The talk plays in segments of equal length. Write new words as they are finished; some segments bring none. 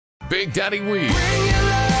Big Daddy Weave. Bring your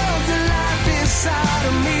love to life inside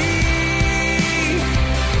of me.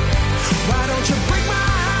 Why don't you break my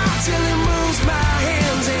heart till it moves my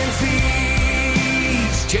hands and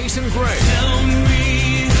feet? Jason Gray. Tell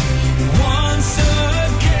me once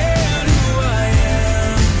again who I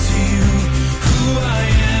am to you, who I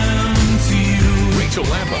am to you. Rachel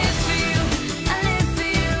Lampa.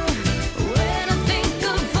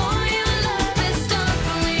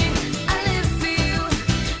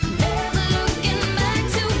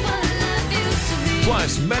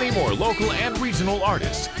 Plus many more local and regional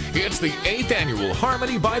artists. It's the 8th annual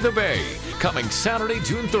Harmony by the Bay, coming Saturday,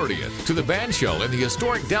 June 30th to the band shell in the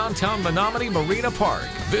historic downtown Menominee Marina Park.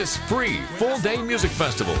 This free full-day music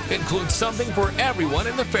festival includes something for everyone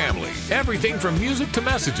in the family. Everything from music to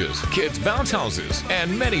messages, kids' bounce houses,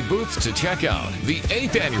 and many booths to check out. The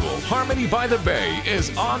 8th annual Harmony by the Bay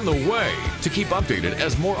is on the way. To keep updated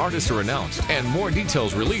as more artists are announced and more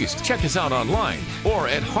details released, check us out online or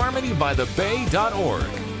at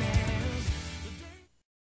harmonybythebay.org.